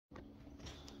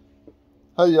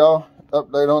Hey y'all,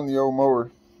 update on the old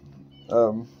mower.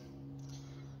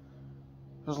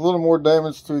 There's a little more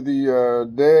damage to the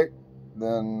deck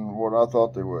than what I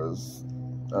thought there was.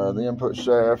 The input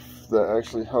shaft that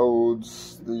actually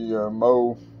holds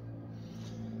the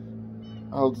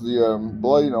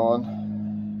blade on.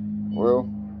 Well,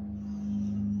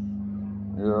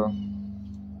 yeah,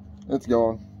 it's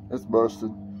gone. It's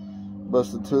busted.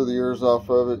 Busted two of the ears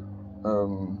off of it.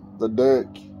 The deck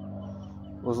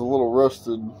was a little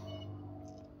rusted,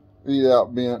 eat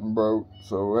out, bent, and broke,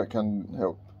 so that kind of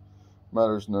helped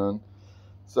matters none.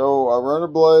 So I run a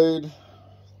blade,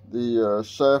 the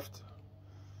shaft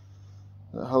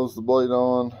that holds the blade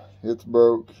on, it's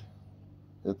broke,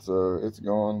 it's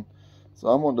gone. So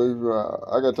I'm gonna do,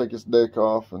 I gotta take this deck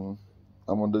off, and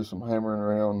I'm gonna do some hammering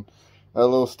around, add a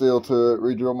little steel to it,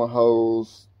 re-drill my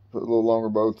holes, put a little longer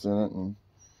bolts in it,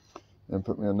 and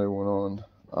put me a new one on.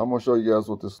 I'm gonna show you guys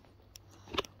what this.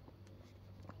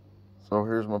 So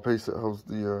here's my piece that holds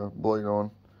the blade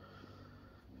on.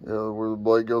 Yeah, where the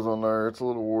blade goes on there, it's a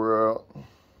little wore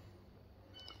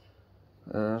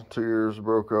out. Two ears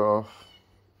broke off.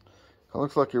 It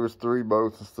looks like it was 3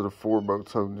 bolts instead of 4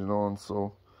 bolts holding it on,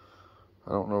 so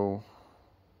I don't know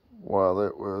why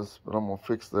that was, but I'm gonna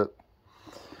fix that.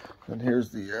 And here's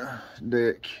the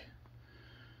deck.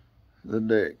 The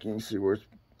deck, you can see where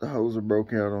the holes are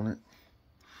broke out on it.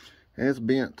 And it's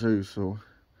bent too, so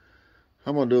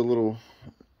I'm gonna do a little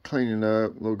cleaning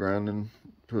up, a little grinding,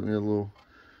 put me do a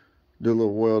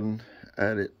little welding,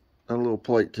 add a little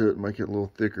plate to it, make it a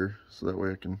little thicker, so that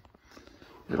way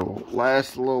it'll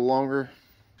last a little longer.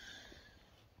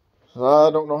 So I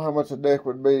don't know how much a deck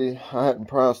would be. I hadn't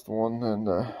priced one, and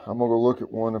I'm gonna go look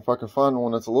at one. If I can find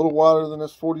one that's a little wider than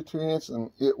this 42 inch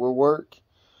and it will work,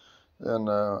 then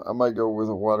I might go with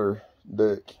a wider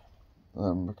deck,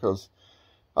 because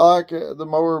I like it. The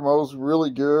mower mows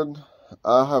really good.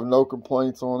 I have no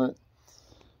complaints on it,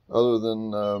 other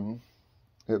than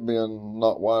it being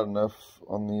not wide enough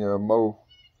on the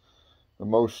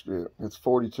mow strip. It's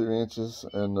 42 inches,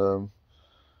 and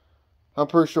I'm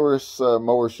pretty sure this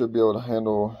mower should be able to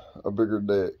handle a bigger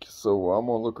deck. So I'm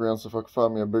gonna look around, see if I can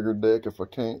find me a bigger deck. If I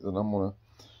can't, then I'm gonna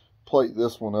plate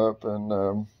this one up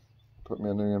and put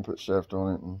me a new input shaft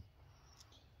on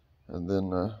it, and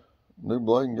then new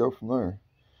blade, and go from there.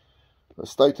 But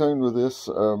stay tuned with this.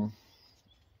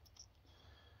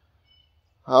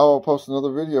 I'll post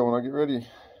another video when I get ready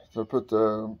to put it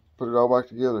all back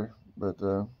together. But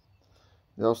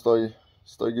y'all stay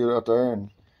good out there,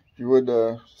 and if you would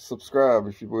subscribe,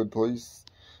 if you would please.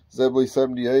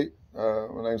 Zebly78.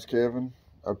 My name's Kevin.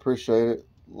 I appreciate it.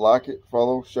 Like it,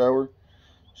 follow, show it,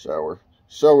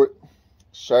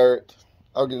 share it.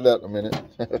 I'll get it out in a minute.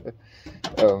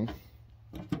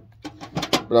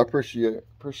 But I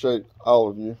appreciate all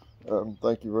of you.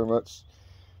 Thank you very much.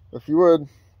 If you would,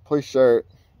 please share it,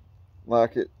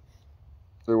 like it,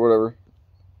 do whatever.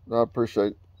 I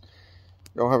appreciate it.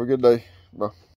 Y'all have a good day. Bye.